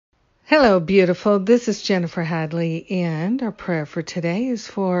Hello, beautiful. This is Jennifer Hadley, and our prayer for today is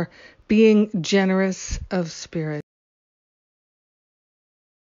for being generous of spirit,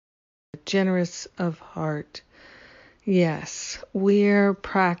 generous of heart. Yes, we're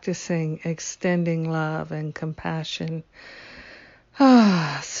practicing extending love and compassion.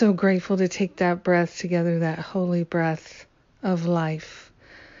 So grateful to take that breath together, that holy breath of life,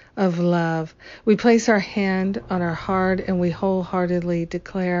 of love. We place our hand on our heart and we wholeheartedly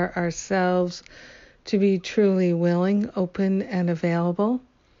declare ourselves to be truly willing, open, and available,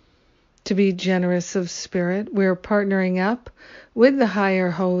 to be generous of spirit. We're partnering up with the higher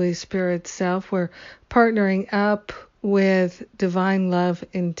Holy Spirit self. We're partnering up with divine love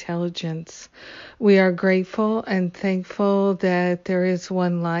intelligence. We are grateful and thankful that there is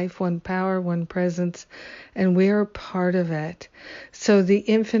one life, one power, one presence, and we are part of it. So the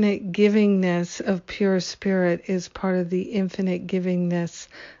infinite givingness of pure spirit is part of the infinite givingness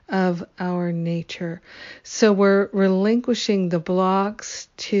of our nature. So we're relinquishing the blocks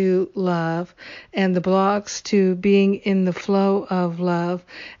to love and the blocks to being in the flow of love,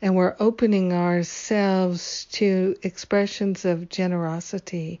 and we're opening ourselves to expressions of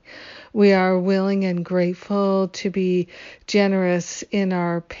generosity. We are willing and grateful to be generous in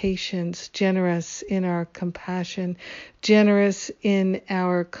our patience, generous in our compassion, generous in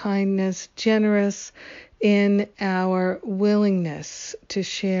our kindness, generous in our willingness to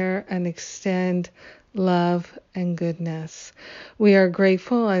share and extend love and goodness. We are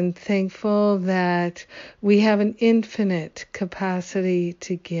grateful and thankful that we have an infinite capacity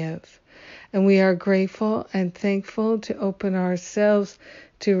to give. And we are grateful and thankful to open ourselves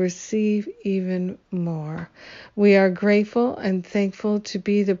to receive even more. We are grateful and thankful to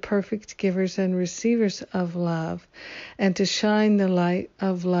be the perfect givers and receivers of love and to shine the light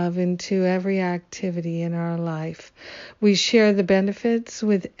of love into every activity in our life. We share the benefits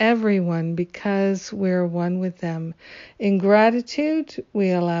with everyone because we're one with them. In gratitude,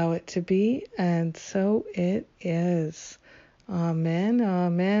 we allow it to be, and so it is. Amen,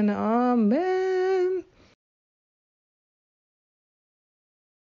 amen, amen.